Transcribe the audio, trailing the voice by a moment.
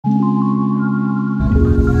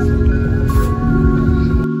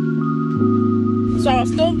So I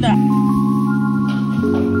was told that.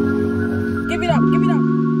 Give it up, give it up.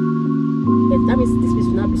 That means this piece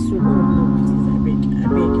will not be soon. Oh no, please, I beg.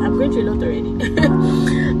 I'm going through a lot already.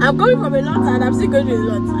 I'm going from a lot and I'm still going through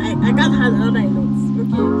a lot. I can't have another lot.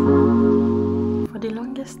 Okay. For the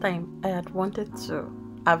longest time, I had wanted to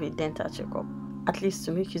have a dental checkup, at least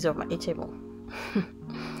to make use of my HMO.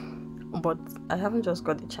 But I haven't just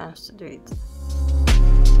got the chance to do it.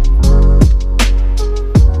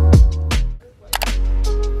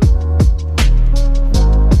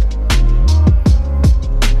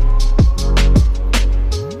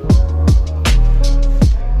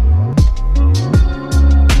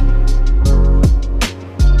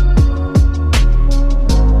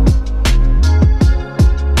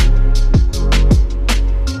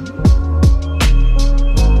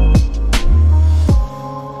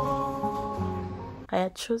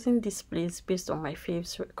 Choosing this place based on my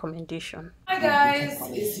fave's recommendation. Hi guys,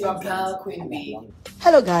 it's your girl Queen B.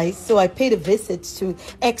 Hello guys, so I paid a visit to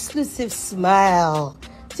Exclusive Smile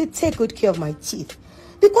to take good care of my teeth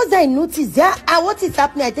because I noticed that what is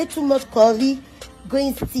happening, I take too much coffee,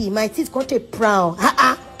 going to see my teeth got a brown.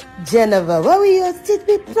 Jennifer, why will your teeth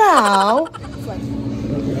be brown? Okay,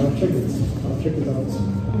 I'll check it out.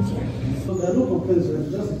 Okay. So there are no complaints,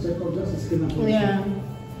 just a checkup, just a skin and Yeah.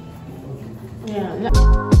 Yeah.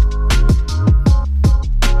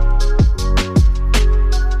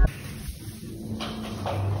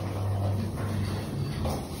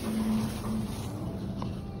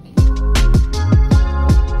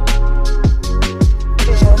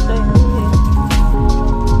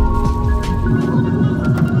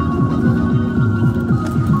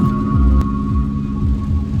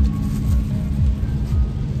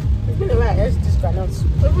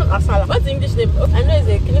 What's the English name? I know it's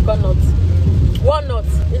a clinical nut. Walnut.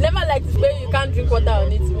 You never like this way you can't drink water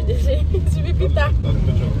on it. It should be bitter.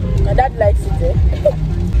 My dad likes it.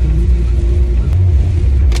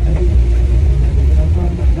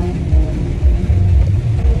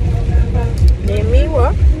 Name me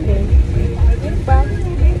what?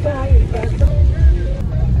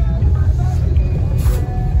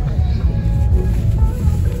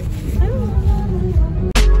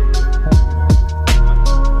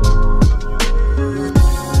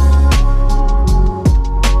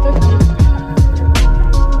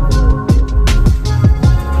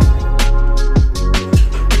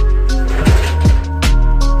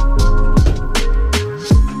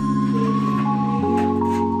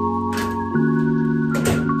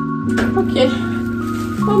 Okay,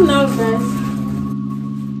 come now guys.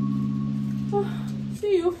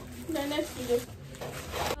 See you in the next video.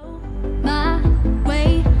 My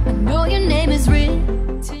way, I know your name is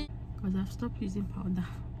written. Because I've stopped using powder.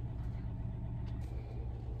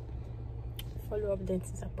 Follow-up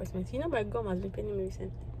dentist appointment. You know my gum has been paining me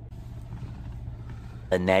recently.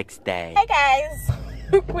 The next day. Hey guys,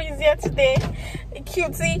 who is here today?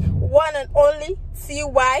 Cutie, one and only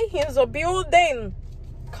TY. Here's a building.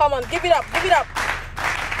 Come on, give it up, give it up.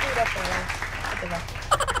 Give it up for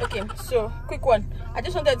whatever. Okay, so quick one. I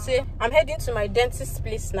just wanted to say I'm heading to my dentist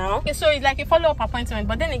place now. Okay, so it's like a follow-up appointment,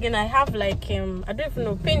 but then again I have like I don't even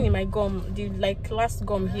know, pain in my gum, the like last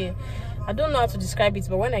gum here. I don't know how to describe it,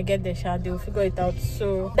 but when I get there, they'll figure it out.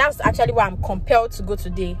 So that's actually why I'm compelled to go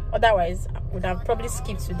today. Otherwise, I would have probably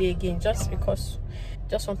skipped today again just because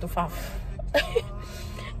just want to faff.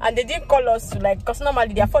 And they didn't call us to like, because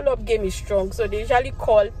normally their follow-up game is strong, so they usually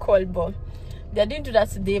call, but they didn't do that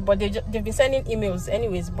today. But they've been sending emails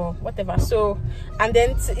anyways, but whatever. So, and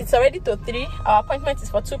then it's already to 3. Our appointment is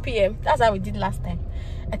for 2 p.m. That's how we did last time.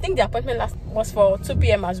 I think the appointment was for 2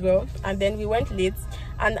 p.m. as well, and then we went late.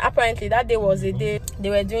 And apparently that day was a day they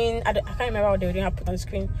were doing, I can't remember what they were doing, I put on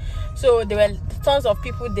screen. So there were tons of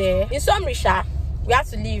people there. In some Risha, we had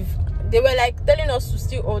to leave. They were like telling us to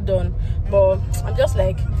still hold on, but I'm just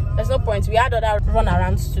like, there's no point. We had other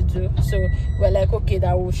run-arounds to do, so we're like, okay,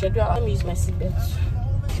 that will schedule. Let me use my seatbelt.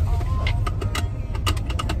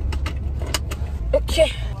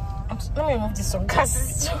 Okay, let me remove this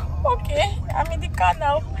sunglasses. Okay, I'm in the car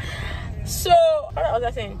now. So what was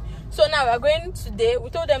I saying? So now we're going today. We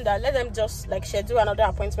told them that let them just like schedule another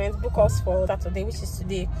appointment, book us for Saturday, which is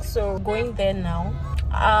today. So going there now.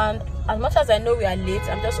 And as much as I know we are late,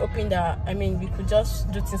 I'm just hoping that we could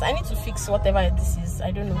just do things. I need to fix whatever this is.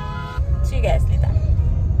 I don't know. See you guys later. On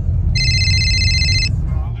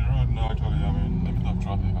the road now, actually. I'm in a bit of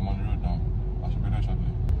traffic. I'm on the road now. I should be there shortly.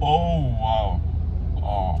 Oh wow.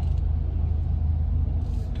 Oh.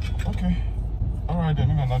 Okay. Alright then,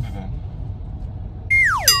 maybe I'm not there then.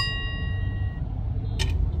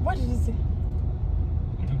 What did you say?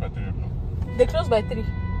 They close by 3 o'clock. They close by 3.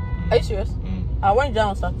 Are you serious? When did that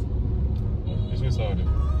one start? It's in Saudi.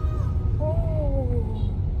 Oh,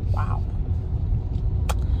 wow.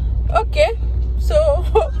 Okay, so.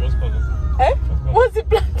 So what's the plan? Eh? What's the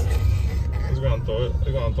plan? Let's go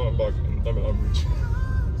and turn back in Terminal Bridge.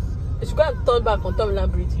 You should go and turn back on Terminal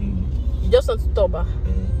Bridge. You just want to turn back.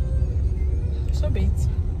 So be it.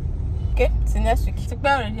 Okay, see next week. It's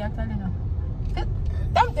already actually now.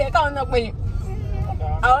 I can't know when you.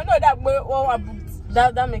 I don't know that way.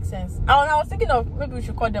 That makes sense. I was thinking of maybe we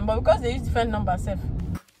should call them, but because they use different numbers, safe.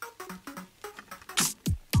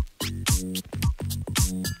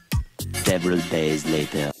 Several days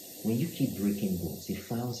later. When you keep breaking bones, it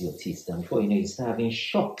files your teeth down. Before you know, you start having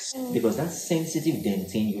shocks because that sensitive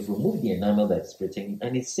dentin, you've removed the enamel that's protecting,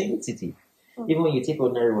 and it's sensitive. Even when you take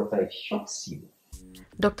ordinary water, it shocks you.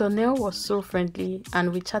 Dr. Neil was so friendly,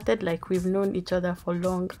 and we chatted like we've known each other for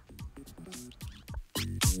long.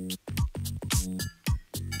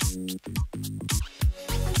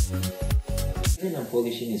 Cleaning and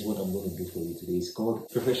polishing is what I'm going to do for you today. It's called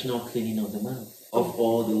professional cleaning of the mouth. Of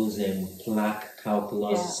all those plaque,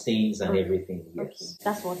 calculus, stains and everything. Yes. Okay.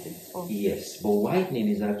 That's what it's for. Yes, but whitening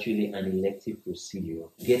is actually an elective procedure.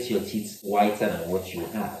 Get your teeth whiter than what you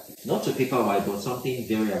have. Not to paper white, but something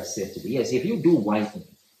very acceptable. Yes, if you do whitening,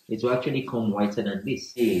 it will actually come whiter than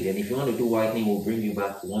this. Hey, then if you want to do whitening, we'll bring you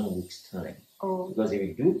back 1 week's time. Oh. Because if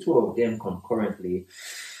you do 2 of them concurrently,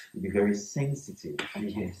 you'll be very sensitive. Okay.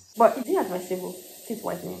 Yes. But is it advisable? Teeth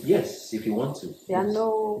whitening? Yes, if you want to. There are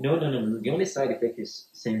no... No. The only side effect is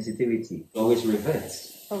sensitivity. Always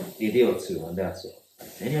reverts. Oh. A day or 2, and that's all.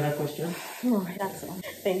 Any other question? No, that's all.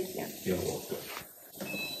 Thank you. You're welcome.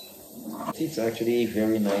 It's actually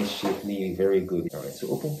very nice, shapely, very good. All right, so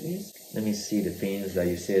open please. Let me see the things that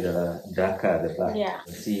you said are darker at the back. Yeah.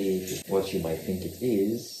 And see what you might think it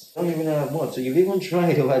is. I don't even have more. So you've even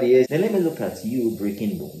tried over the years. Then let me look at you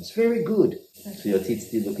breaking bones. Very good. So your teeth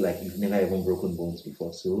still look like you've never even broken bones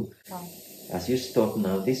before. So as you stop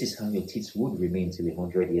now, this is how your teeth would remain till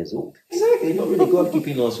 100 years old. Exactly. Not really God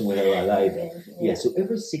keeping us when we're alive. Yeah. So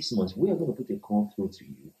every 6 months, we are going to put a call through to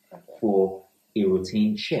you for a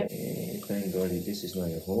routine check. Thank God this is not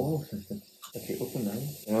a hole. Okay, open now.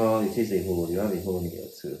 Oh, it is a hole. You have a hole in your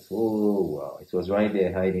tooth. Oh, wow. It was right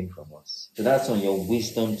there hiding from us. So that's on your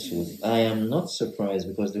wisdom tooth. I am not surprised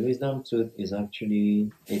because the wisdom tooth is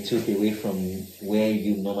actually a tooth away from where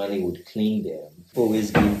you normally would clean them.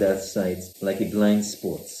 Always give that side like a blind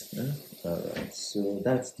spot. Huh? Alright, so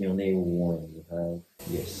that's the only one you have.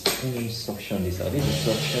 Yes. Let me suction this out. This is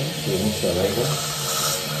suction to remove saliva.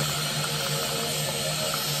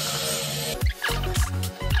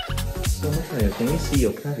 Can you see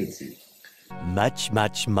your cavity? Much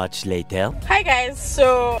later. Hi guys,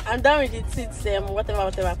 so I'm done with the teeth,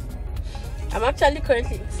 whatever. I'm actually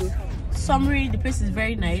currently eating. Summary, the place is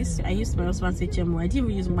very nice. I used my husband's HMO. I didn't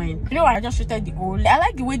even use mine. You know what? I just treated the old. I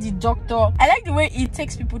like the way the doctor, I like the way it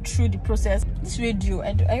takes people through the process. This radio,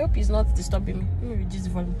 I hope it's not disturbing me. Let me reduce the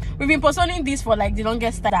volume. We've been postponing this for like the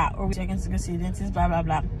longest time. Or we're going to go see the dentist, blah blah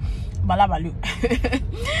blah. Balabalu.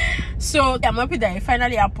 So I'm happy that it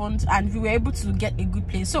finally happened and we were able to get a good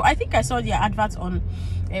place. So I think I saw their advert on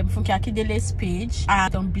Funke Akindele's page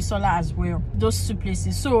and on Bisola as well. Those 2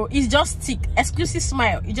 places. So it's just tick. Exclusive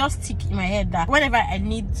smile. It just tick in my head that whenever I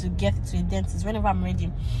need to get to a dentist, whenever I'm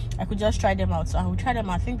ready, I could just try them out. So I will try them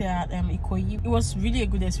out. I think they are Ikoyi. It was really a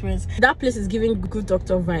good experience. That place is giving good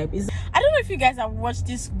doctor vibe. I don't know if you guys have watched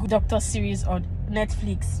this Good Doctor series on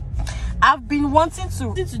Netflix. I've been wanting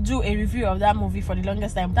to do a review of that movie for the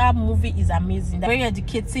longest time. That movie is amazing. Very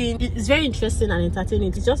educating. It's very interesting and entertaining.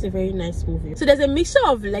 It's just a very nice movie. So there's a mixture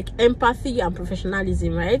of like empathy and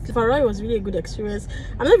professionalism, right? For Roy, it was really a good experience.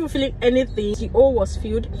 I'm not even feeling anything. The hole was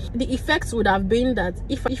filled. The effects would have been that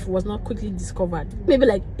if it was not quickly discovered, maybe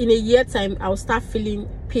like in a year time, I'll start feeling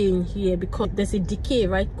pain here because there's a decay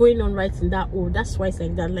right going on right in that hole. That's why it's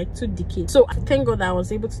like that, like 2 decay. So thank God that I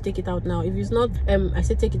was able to take it out now. If it's not I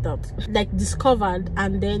said take it out, like discovered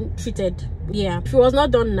and then treated. Yeah, if it was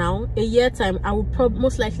not done now, a year time, I would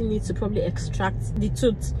most likely need to probably extract the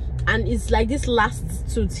tooth. And it's like this last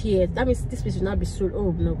tooth here. That means this piece will not be sold.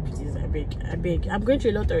 Oh no, please, I beg. I'm going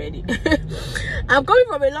through a lot already. I'm coming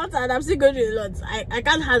from a lot and I'm still going through a lot. I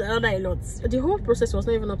can't have another a lot. The whole process was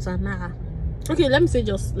not even up to an hour. Okay, let me say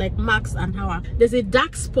just like max an hour. There's a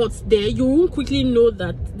dark spot there. You won't quickly know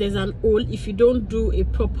that there's an hole if you don't do a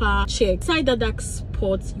proper check. Inside that dark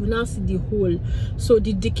spot, you now see the hole. So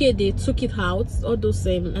the decay, they took it out. All those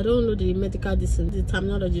I don't know the medical the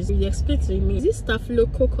terminology. So you explain to me, is this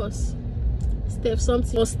staphylococcus? Step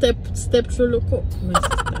something or streptoloco?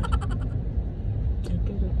 I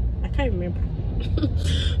don't know. I can't remember.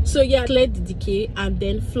 So yeah, clear the decay and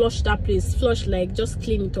then flush that place. Flush like just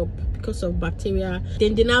clean it up. because of bacteria.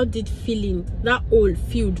 Then they now did filling, that hole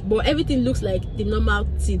filled, but everything looks like the normal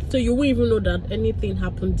teeth, so you won't even know that anything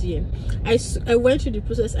happened here. I went through the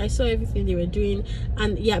process, I saw everything they were doing,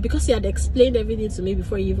 and yeah, because he had explained everything to me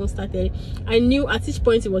before he even started, I knew at each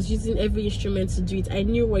point he was using every instrument to do it. I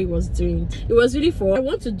knew what he was doing. It was really for, I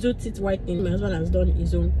want to do teeth whitening. My husband has done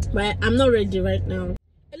his own, but I'm not ready right now.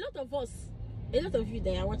 A lot of you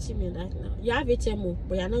that are watching me right now, you have HMO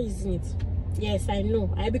but you're not using it. Yes, I know.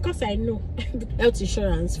 Because I know health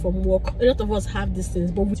insurance from work, a lot of us have these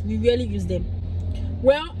things, but we rarely use them.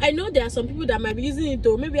 Well, I know there are some people that might be using it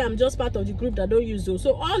though. Maybe I'm just part of the group that don't use those.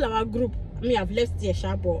 So all our group, I mean, I've left here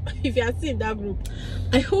sharp, but if you are still in that group,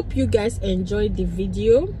 I hope you guys enjoyed the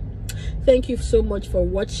video. Thank you so much for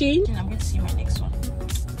watching. I'm going to see you in my next one.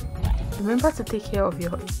 Remember to take care of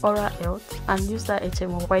your oral health and use that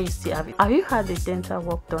HMO while you still have it. Have you had the dental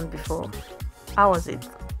work done before? How was it?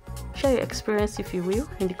 Share your experience, if you will,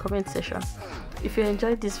 in the comment section. If you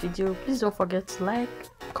enjoyed this video, please don't forget to like,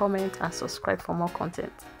 comment and subscribe for more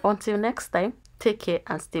content. Until next time, take care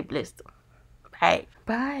and stay blessed. Bye.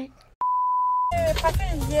 Bye.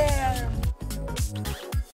 Yeah.